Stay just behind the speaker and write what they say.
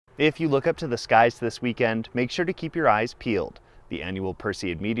If you look up to the skies this weekend, make sure to keep your eyes peeled. The annual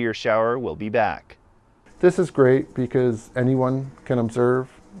Perseid meteor shower will be back. This is great because anyone can observe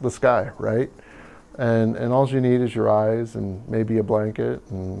the sky, right? And all you need is your eyes and maybe a blanket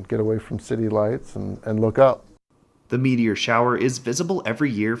and get away from city lights and look up. The meteor shower is visible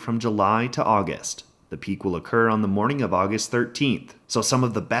every year from July to August. The peak will occur on the morning of August 13th, so some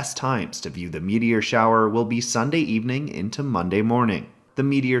of the best times to view the meteor shower will be Sunday evening into Monday morning. The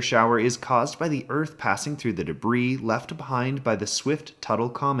meteor shower is caused by the Earth passing through the debris left behind by the Swift-Tuttle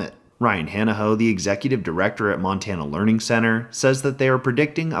comet. Ryan Hanaho, the executive director at Montana Learning Center, says that they are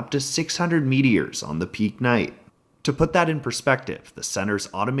predicting up to 600 meteors on the peak night. To put that in perspective, the center's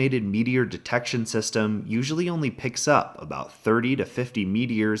automated meteor detection system usually only picks up about 30 to 50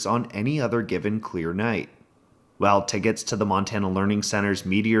 meteors on any other given clear night. While tickets to the Montana Learning Center's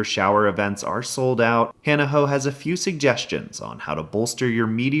meteor shower events are sold out, Hanaho has a few suggestions on how to bolster your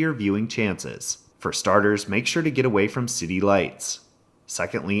meteor viewing chances. For starters, make sure to get away from city lights.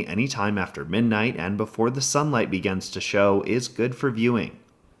 Secondly, any time after midnight and before the sunlight begins to show is good for viewing.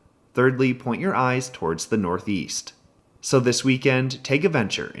 Thirdly, point your eyes towards the northeast. So this weekend, take a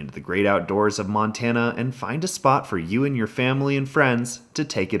venture into the great outdoors of Montana and find a spot for you and your family and friends to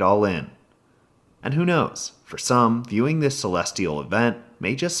take it all in. And who knows, for some, viewing this celestial event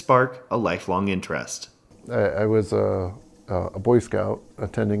may just spark a lifelong interest. I was a Boy Scout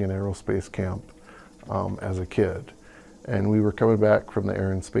attending an aerospace camp as a kid. And we were coming back from the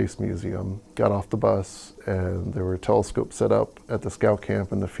Air and Space Museum, got off the bus, and there were telescopes set up at the scout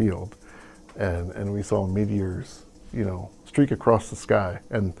camp in the field. And we saw meteors, streak across the sky.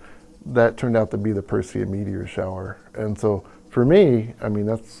 And that turned out to be the Perseid meteor shower. And so for me,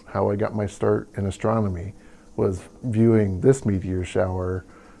 that's how I got my start in astronomy, was viewing this meteor shower,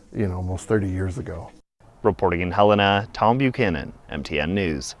 almost 30 years ago. Reporting in Helena, Tom Buchanan, MTN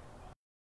News.